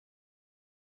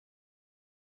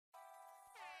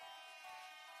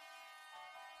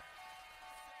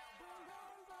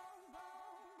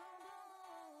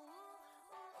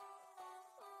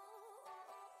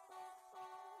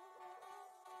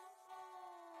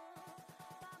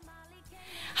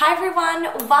Hi everyone,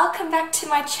 welcome back to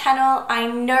my channel. I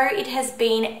know it has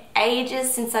been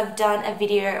ages since I've done a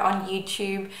video on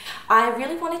YouTube. I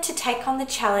really wanted to take on the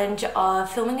challenge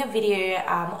of filming a video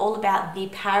all about the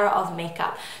power of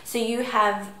makeup. So you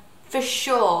have for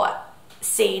sure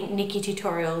seen Nikkie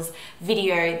Tutorials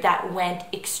video that went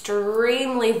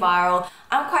extremely viral.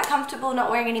 I'm quite comfortable not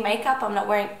wearing any makeup. I'm not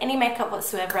wearing any makeup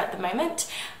whatsoever at the moment.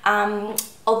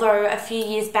 Although a few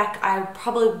years back I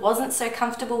probably wasn't so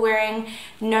comfortable wearing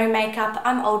no makeup.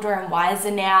 I'm older and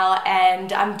wiser now,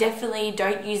 and I definitely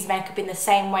don't use makeup in the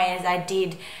same way as I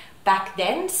did back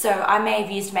then. So I may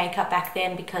have used makeup back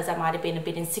then because I might have been a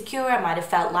bit insecure. I might have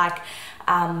felt like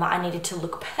I needed to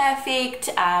look perfect.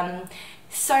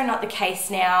 So not the case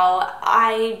now.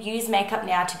 I use makeup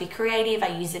now to be creative. I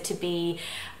use it to be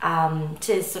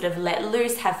to sort of let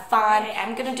loose, have fun.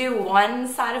 I'm gonna do one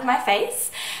side of my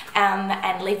face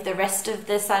and leave the rest of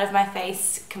the side of my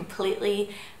face completely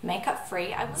makeup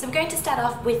free. So I'm going to start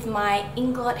off with my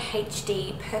Inglot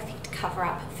HD Perfect Cover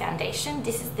Up Foundation.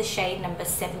 This is the shade number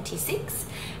 76,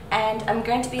 and I'm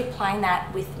going to be applying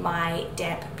that with my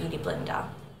damp beauty blender.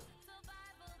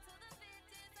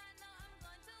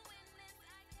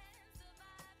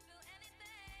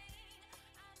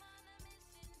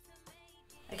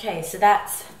 Okay, so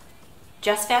that's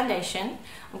just foundation.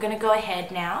 I'm going to go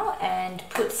ahead now and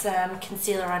put some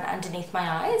concealer on underneath my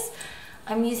eyes.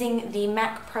 I'm using the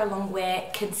MAC Pro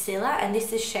Longwear Concealer, and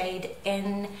this is shade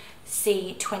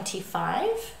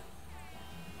NC25.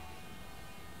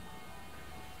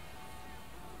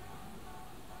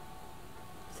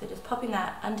 So just popping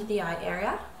that under the eye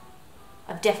area.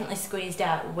 I've definitely squeezed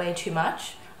out way too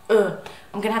much. I'm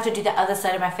gonna have to do the other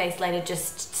side of my face later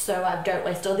just so I don't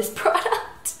waste all this product.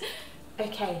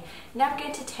 Okay, now I'm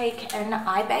going to take an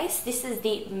eye base. This is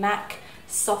the MAC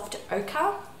Soft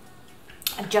Ochre.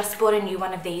 I just bought a new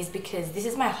one of these because this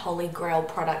is my holy grail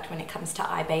product when it comes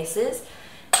to eye bases.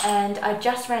 And I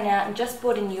just ran out and just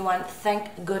bought a new one,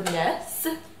 thank goodness.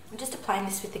 I'm just applying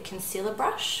this with the concealer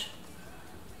brush.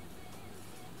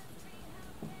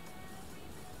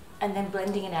 And then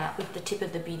blending it out with the tip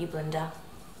of the beauty blender.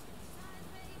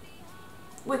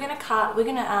 We're gonna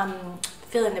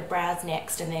fill in the brows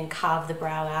next, and then carve the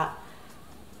brow out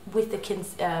with the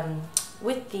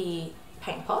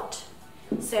paint pot.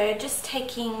 So just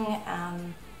taking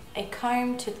a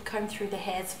comb to comb through the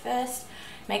hairs first.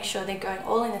 Make sure they're going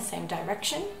all in the same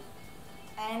direction.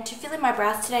 And to fill in my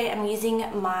brows today, I'm using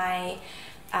my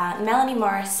Melanie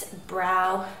Marris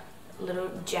brow little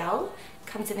gel.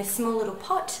 Comes in a small little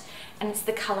pot, and it's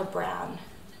the color brown.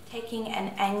 Taking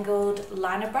an angled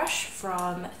liner brush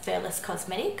from Fearless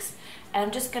Cosmetics, and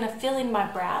I'm just going to fill in my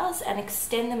brows and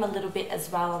extend them a little bit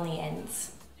as well on the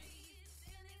ends.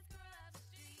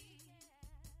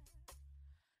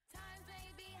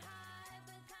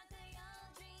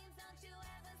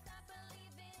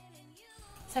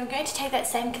 So I'm going to take that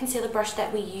same concealer brush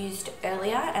that we used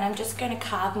earlier, and I'm just going to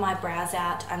carve my brows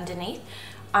out underneath.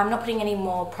 I'm not putting any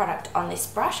more product on this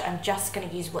brush. I'm just going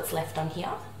to use what's left on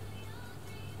here.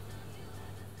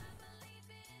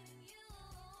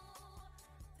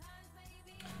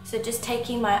 So just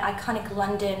taking my iconic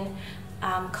London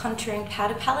contouring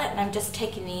powder palette, and I'm just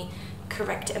taking the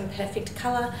correct and perfect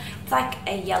color. It's like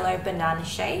a yellow banana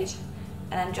shade,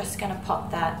 and I'm just going to pop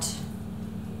that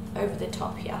over the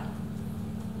top here.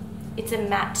 It's a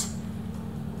matte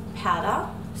powder,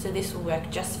 so this will work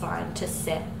just fine to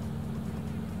set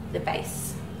the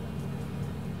base.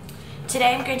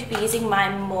 Today I'm going to be using my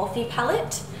Morphe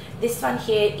palette. This one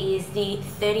here is the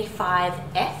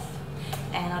 35F.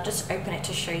 And I'll just open it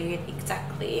to show you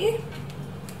exactly.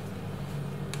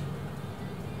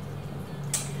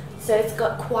 So it's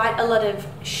got quite a lot of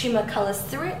shimmer colors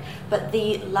through it, but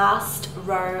the last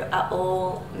row are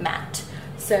all matte.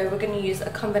 So we're going to use a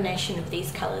combination of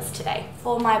these colors today.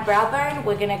 For my brow bone,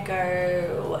 we're going to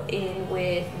go in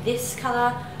with this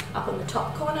color up on the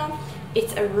top corner.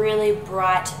 It's a really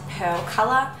bright pearl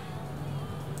color.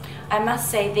 I must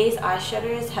say these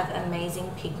eyeshadows have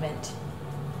amazing pigment.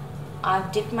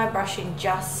 I've dipped my brush in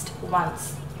just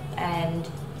once, and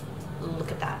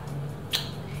look at that.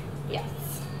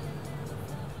 Yes.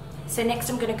 So next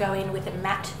I'm going to go in with a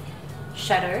matte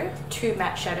shadow, two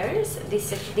matte shadows.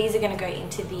 These are going to go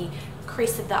into the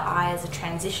crease of the eye as a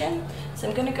transition. So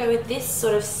I'm going to go with this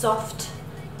sort of soft,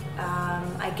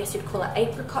 I guess you'd call it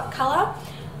apricot color,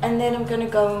 and then I'm going to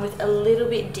go in with a little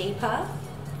bit deeper,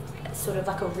 sort of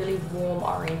like a really warm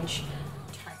orange.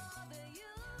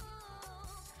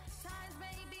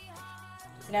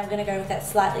 Now I'm going to go with that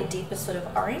slightly deeper sort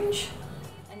of orange.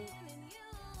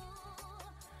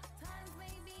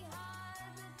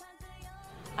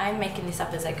 I'm I'm making this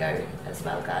up as I go as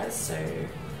well, guys, so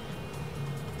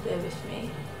bear with me.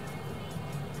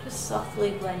 Just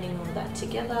softly blending all that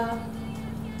together.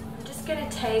 I'm just going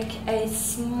to take a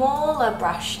smaller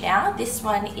brush now. This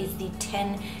one is the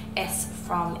 10S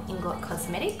from Inglot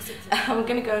Cosmetics. I'm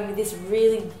going to go in with this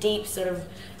really deep sort of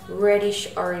reddish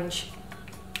orange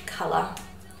color.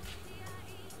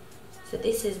 So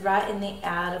this is right in the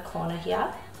outer corner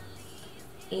here,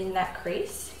 in that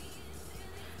crease.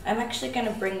 I'm actually going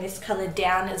to bring this color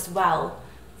down as well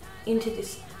into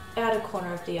this outer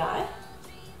corner of the eye.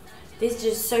 This is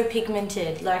just so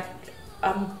pigmented, like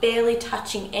I'm barely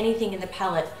touching anything in the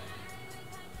palette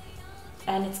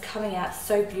and it's coming out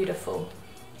so beautiful.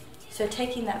 So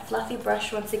taking that fluffy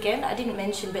brush once again, I didn't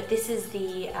mention, but this is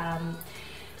the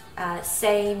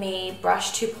Say Me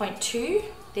brush 2.2.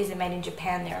 These are made in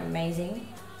Japan, they're amazing.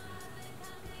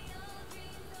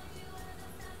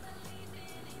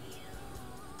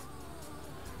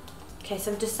 Okay,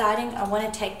 so I'm deciding I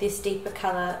want to take this deeper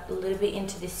color a little bit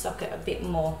into this socket a bit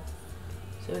more.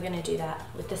 So we're going to do that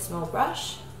with the small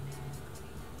brush.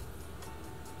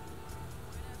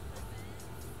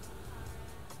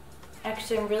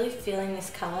 Actually, I'm really feeling this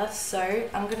color, so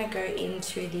I'm going to go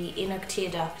into the inner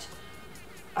tear duct.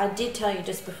 I did tell you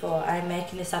just before, I'm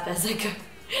making this up as I go.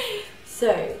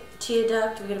 So, tear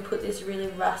duct, we're going to put this really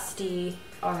rusty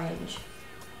orange.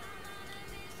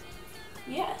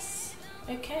 Yes.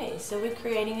 Okay, so we're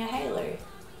creating a halo.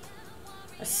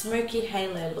 A smoky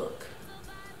halo look.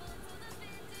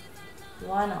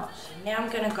 Why not? Now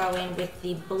I'm going to go in with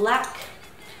the black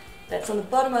that's on the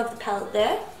bottom of the palette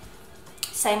there.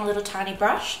 Same little tiny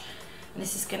brush. And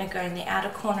this is going to go in the outer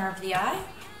corner of the eye.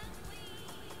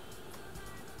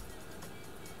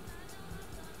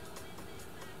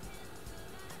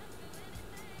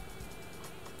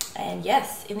 And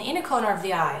yes, in the inner corner of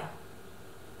the eye.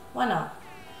 Why not?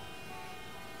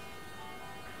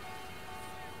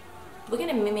 We're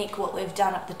going to mimic what we've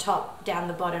done up the top, down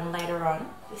the bottom later on.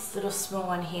 This little small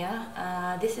one here.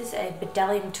 This is a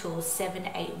Beverly Tool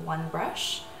 781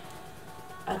 brush.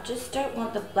 I just don't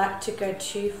want the black to go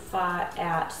too far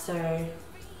out, so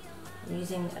I'm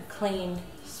using a clean,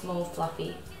 small,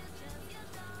 fluffy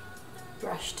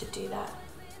brush to do that.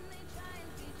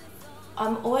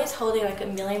 I'm always holding like a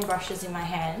million brushes in my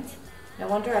hands. No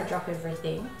wonder I drop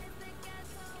everything.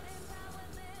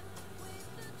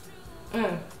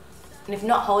 And if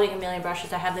not holding a million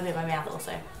brushes, I have them in my mouth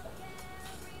also.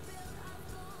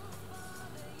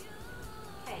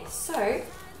 Okay, so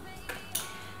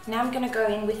now I'm going to go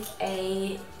in with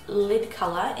a lid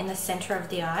color in the center of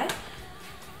the eye.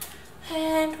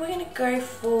 And we're going to go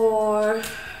for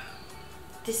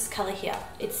this color here.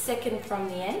 It's second from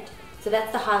the end. So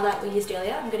that's the highlight we used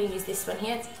earlier. I'm going to use this one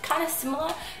here. It's kind of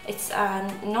similar. It's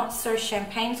not so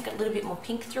champagne. It's got a little bit more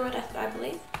pink through it, I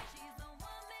believe.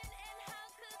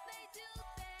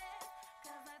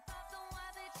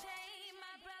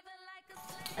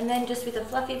 And then just with a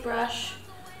fluffy brush,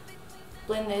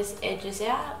 blend those edges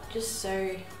out just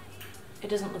so it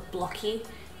doesn't look blocky.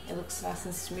 It looks nice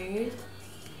and smooth.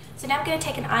 So now I'm going to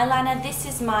take an eyeliner. This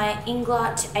is my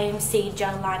Inglot AMC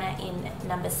Gel liner in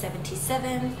number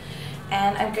 77.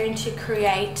 And I'm going to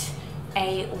create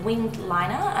a winged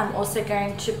liner. I'm also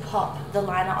going to pop the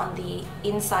liner on the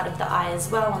inside of the eye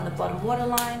as well, on the bottom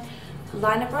waterline.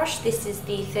 Liner brush, this is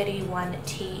the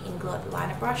 31T Inglot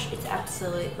liner brush. It's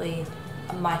absolutely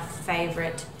my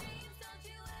favorite.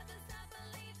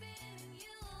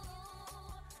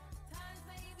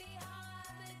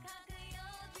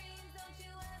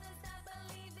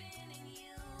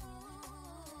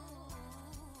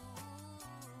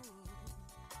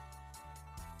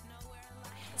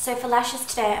 So for lashes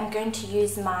today, I'm going to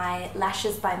use my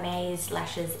Lashes by Maize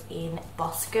lashes in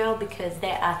Boss Girl because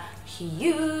they are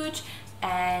huge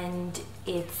and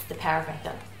it's the Power of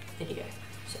Makeup video.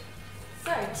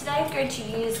 So today I'm going to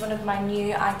use one of my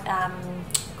new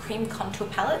cream contour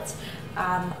palettes.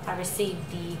 I received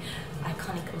the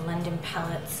Iconic London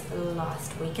palettes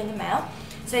last week in the mail.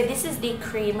 So this is the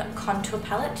cream contour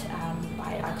palette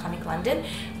by Iconic London,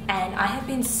 and I have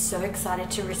been so excited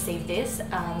to receive this,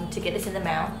 to get this in the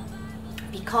mail,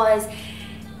 because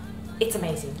it's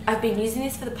amazing. I've been using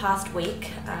this for the past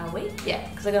week, yeah,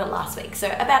 because I got it last week. So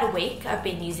about a week I've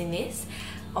been using this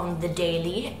on the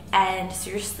daily, and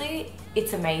seriously,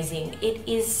 it's amazing. It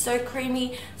is so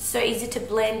creamy, so easy to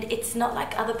blend. It's not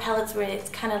like other palettes where it's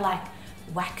kind of like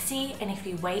waxy, and if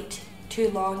you wait too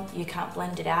long you can't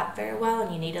blend it out very well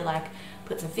and you need to like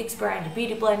put some fix spray in a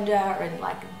beauty blender, and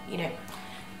like, you know,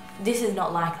 this is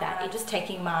not like that. I'm just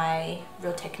taking my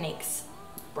Real Techniques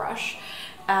brush.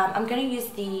 I'm going to use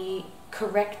the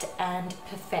Correct and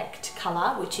Perfect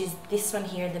color, which is this one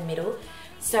here in the middle.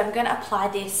 So I'm going to apply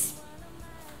this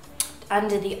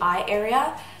under the eye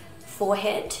area,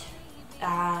 forehead,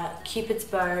 cupid's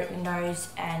bow, nose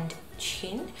and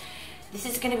chin. This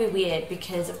is going to be weird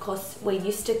because of course we're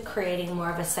used to creating more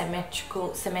of a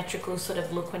symmetrical sort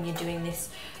of look when you're doing this.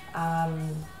 But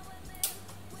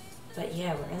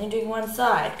yeah, we're only doing one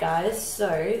side, guys,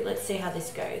 so let's see how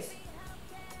this goes.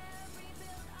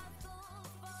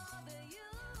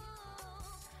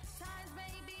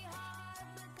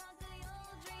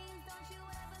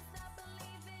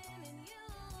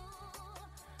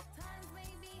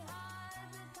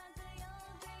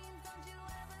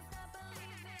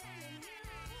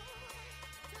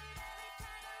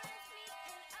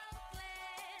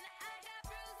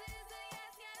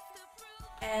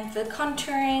 And for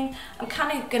contouring, I'm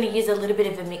kind of going to use a little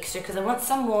bit of a mixture because I want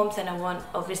some warmth and I want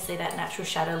obviously that natural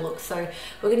shadow look. So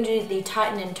we're going to do the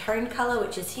Tighten and Tone color,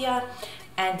 which is here,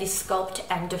 and the Sculpt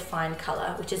and Define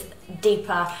color, which is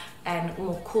deeper and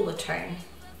more cooler tone.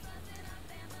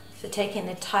 So taking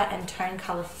the Tighten and Tone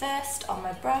color first on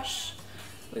my brush,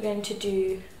 we're going to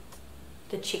do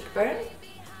the cheekbone.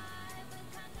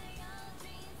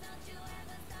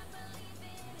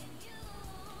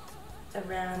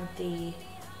 Around the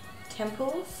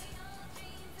temples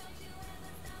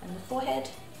and the forehead,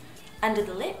 under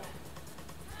the lip,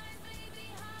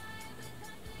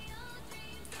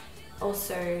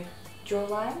 also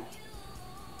jawline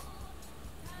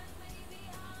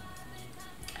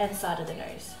and side of the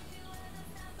nose.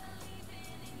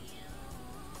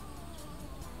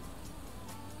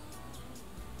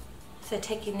 So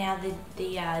taking now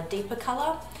the deeper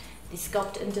color, the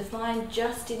Sculpt and Define,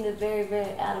 just in the very,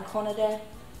 very outer corner there.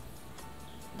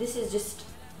 This is just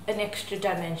an extra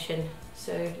dimension,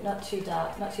 so not too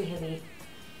dark, not too heavy.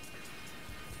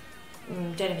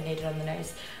 Don't even need it on the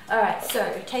nose. Alright,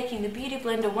 so taking the Beauty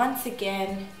Blender once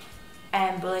again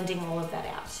and blending all of that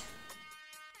out.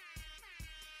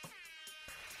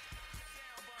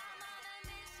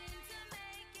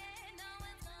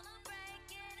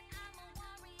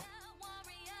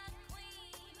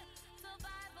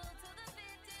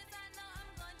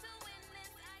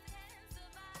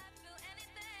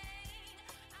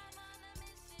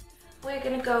 We're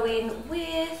going to go in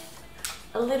with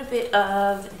a little bit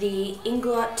of the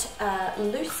Inglot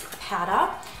Loose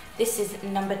powder. This is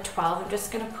number 12. I'm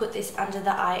just going to put this under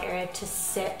the eye area to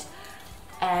set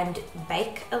and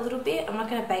bake a little bit. I'm not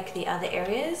going to bake the other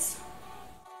areas.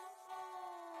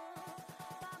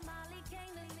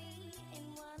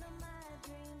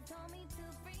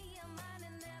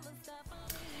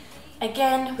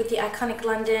 Again with the iconic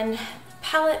London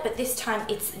palette, but this time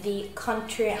it's the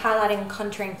highlighting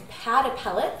contouring powder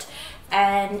palette,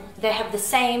 and they have the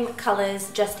same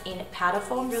colors just in powder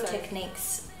form. Real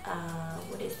Techniques,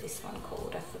 what is this one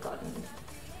called? I've forgotten.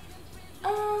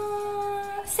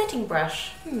 Setting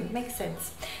brush. Makes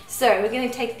sense. So we're going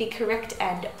to take the Correct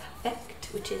and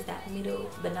Perfect, which is that middle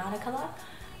banana color,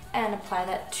 and apply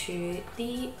that to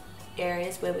the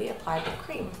areas where we applied the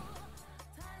cream.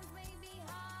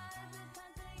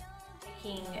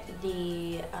 Taking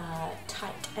the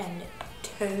Tight and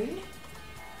Tone.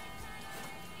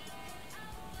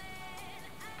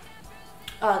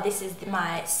 Oh, this is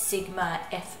my Sigma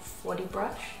F40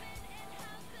 brush.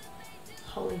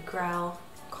 Holy Grail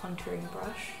contouring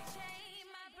brush.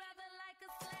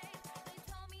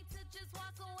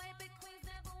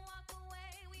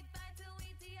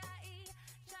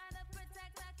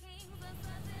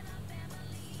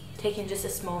 Taking just a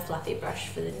small fluffy brush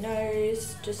for the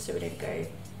nose, just so we don't go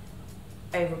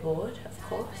overboard, of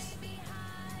course.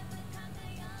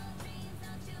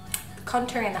 The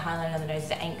contouring and the highlight on the nose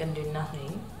ain't gonna do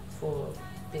nothing for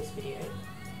this video.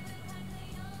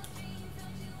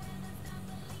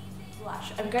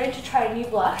 Blush. I'm going to try a new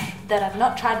blush that I've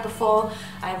not tried before.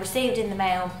 I received in the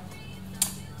mail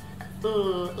a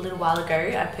little while ago.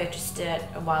 I purchased it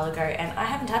a while ago and I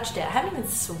haven't touched it. I haven't even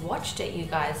swatched it, you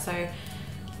guys, so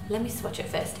let me swatch it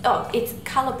first. Oh, it's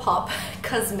ColourPop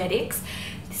Cosmetics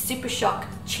Super Shock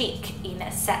Cheek in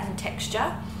a satin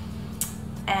texture,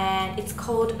 and it's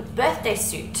called Birthday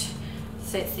Suit.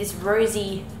 So it's this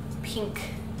rosy pink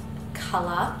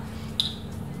color,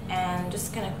 and I'm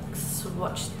just gonna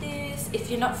swatch this. If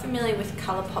you're not familiar with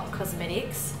ColourPop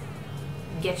Cosmetics,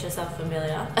 get yourself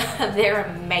familiar. They're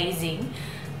amazing.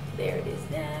 There it is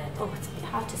there. Oh, it's a bit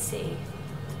hard to see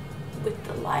with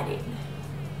the lighting.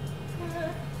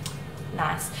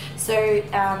 Nice. So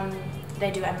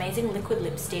they do amazing liquid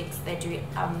lipsticks, they do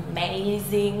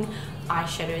amazing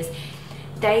eyeshadows.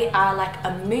 They are like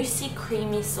a moussey,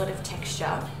 creamy sort of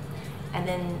texture, and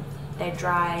then they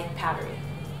dry powdery.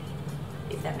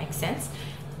 if that makes sense.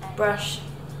 Brush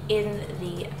in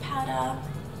the powder,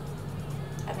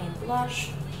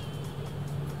 blush.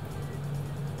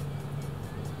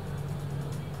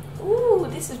 Ooh,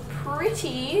 this is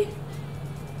pretty.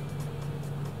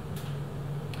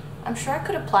 I'm sure I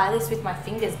could apply this with my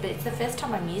fingers, but it's the first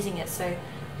time I'm using it, so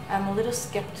I'm a little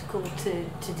skeptical to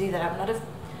do that.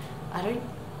 I don't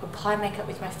apply makeup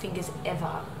with my fingers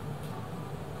ever,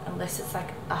 unless it's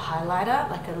like a highlighter,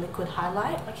 like a liquid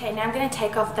highlight. Okay, now I'm going to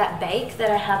take off that bake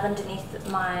that I have underneath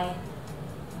my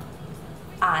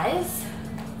eyes.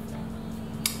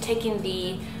 Taking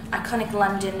the Iconic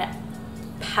London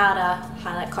powder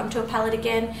highlight contour palette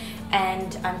again,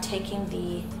 and I'm taking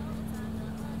the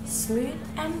Smooth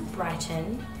and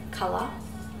Brighten color,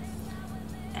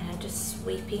 and I'm just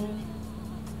sweeping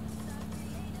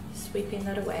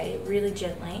that away really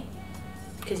gently,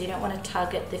 because you don't want to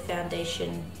tug at the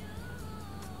foundation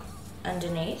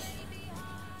underneath.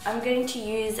 I'm going to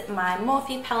use my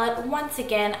Morphe palette once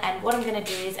again, and what I'm going to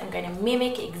do is I'm going to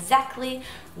mimic exactly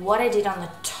what I did on the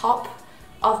top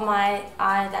of my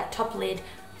eye, that top lid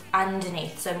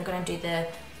underneath. So I'm going to do the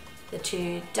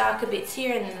two darker bits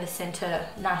here, and then the center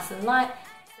nice and light.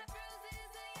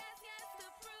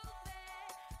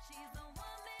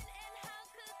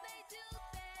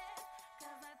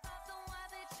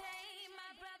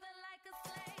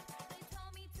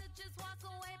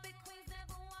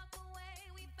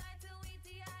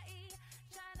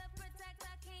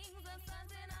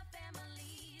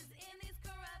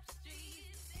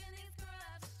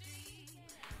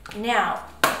 Now,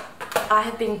 I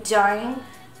have been dying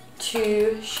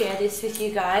to share this with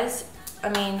you guys. I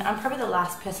mean, I'm probably the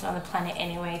last person on the planet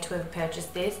anyway to have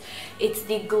purchased this. It's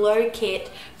the Glow Kit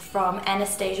from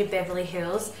Anastasia Beverly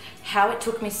Hills. How it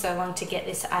took me so long to get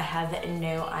this, I have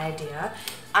no idea.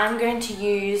 I'm going to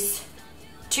use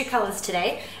two colors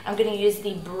today. I'm going to use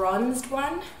the bronzed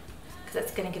one, because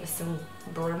that's going to give us some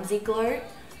bronzy glow.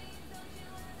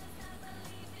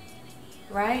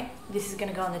 Right? This is going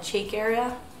to go on the cheek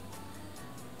area.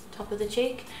 Top of the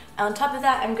cheek. On top of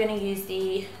that, I'm going to use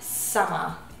the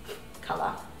summer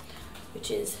color,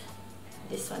 which is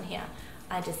this one here.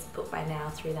 I just put my nail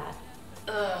through that.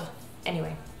 Ugh.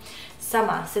 Anyway,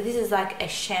 summer. So this is like a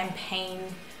champagne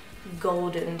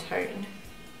golden tone.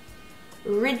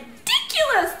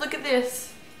 Ridiculous! Look at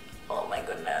this. Oh my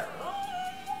goodness.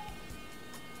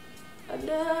 I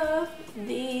love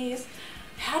these.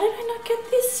 How did I not get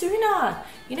this sooner?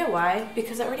 You know why?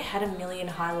 Because I already had a million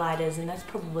highlighters, and that's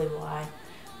probably why.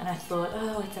 And I thought,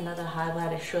 oh, it's another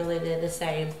highlighter, surely they're the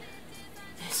same.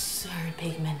 They're so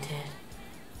pigmented.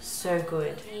 So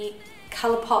good. The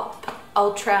Colourpop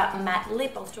Ultra Matte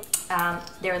Lip.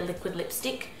 They're a liquid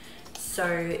lipstick,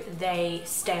 so they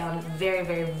stay on very,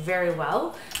 very, very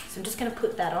well. So I'm just gonna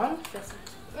put that on.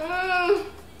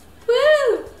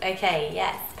 Woo! Okay,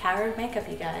 yes, power of makeup,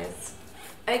 you guys.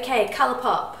 Okay,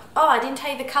 Colourpop. Oh, I didn't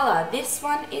tell you the color. This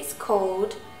one is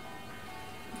called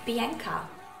Bianca.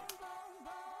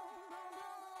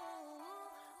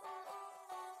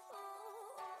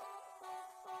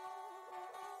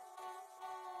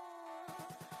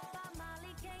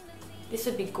 This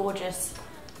would be gorgeous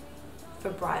for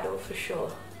bridal for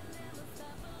sure.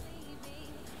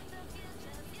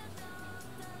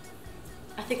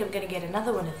 I think I'm gonna get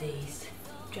another one of these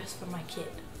just for my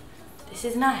kit. This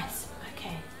is nice.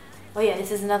 Okay. Oh yeah,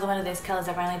 this is another one of those colors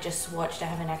I've only just swatched. I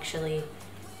haven't actually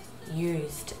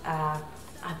used. I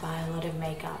buy a lot of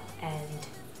makeup and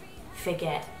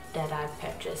forget that I've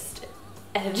purchased it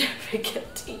and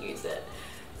forget to use it.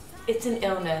 It's an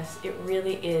illness. It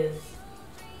really is.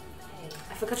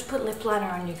 I forgot to put lip liner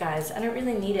on, you guys. I don't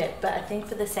really need it, but I think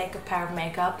for the sake of power of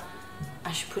makeup,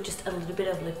 I should put just a little bit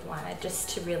of lip liner just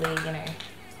to really, you know.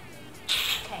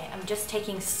 Okay, I'm just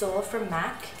taking Soar from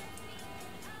MAC,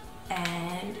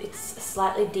 and it's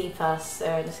slightly deeper,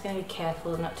 so I'm just going to be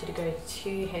careful not to go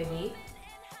too heavy.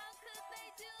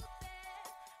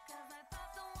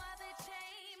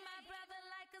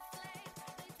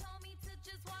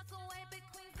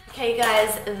 Okay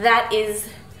guys, that is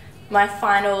my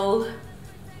final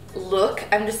look.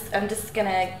 I'm just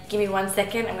gonna, give me 1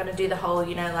 second, I'm gonna do the whole,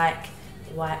 you know, like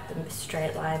wipe the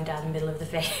straight line down the middle of the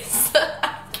face.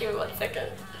 Give me 1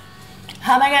 second.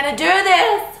 How am I gonna do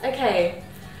this? Okay.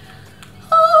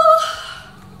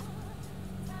 Oh.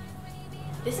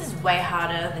 This is way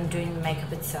harder than doing the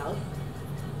makeup itself.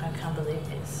 I can't believe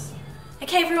this.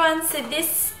 Okay everyone, so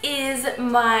this is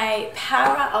my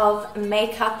power of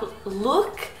makeup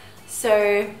look.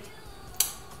 So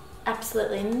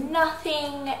absolutely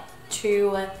nothing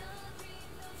to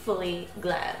fully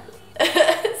glam.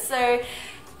 So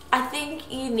I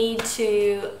think you need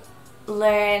to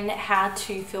learn how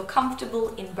to feel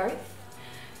comfortable in both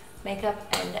makeup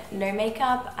and no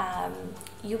makeup,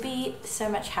 you'll be so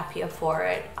much happier for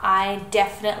it. I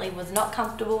definitely was not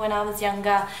comfortable when I was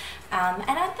younger, and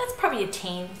that's probably a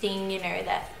teen thing, you know,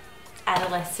 that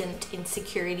adolescent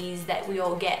insecurities that we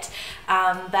all get,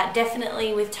 but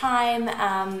definitely with time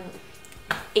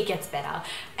it gets better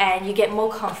and you get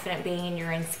more confident being in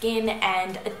your own skin,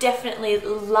 and I definitely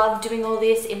love doing all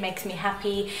this. It makes me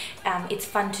happy. It's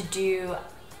fun to do.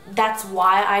 That's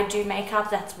why I do makeup.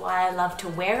 That's why I love to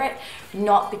wear it,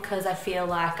 not because I feel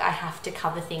like I have to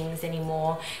cover things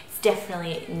anymore. It's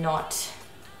definitely not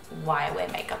why I wear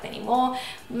makeup anymore.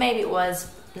 Maybe it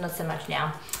was, not so much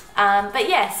now. But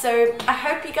yeah, so I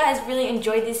hope you guys really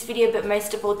enjoyed this video, but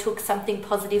most of all took something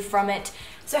positive from it.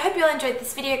 So I hope you all enjoyed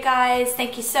this video, guys.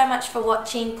 Thank you so much for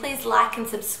watching. Please like and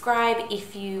subscribe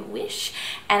if you wish,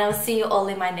 and I'll see you all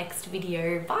in my next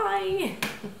video. Bye!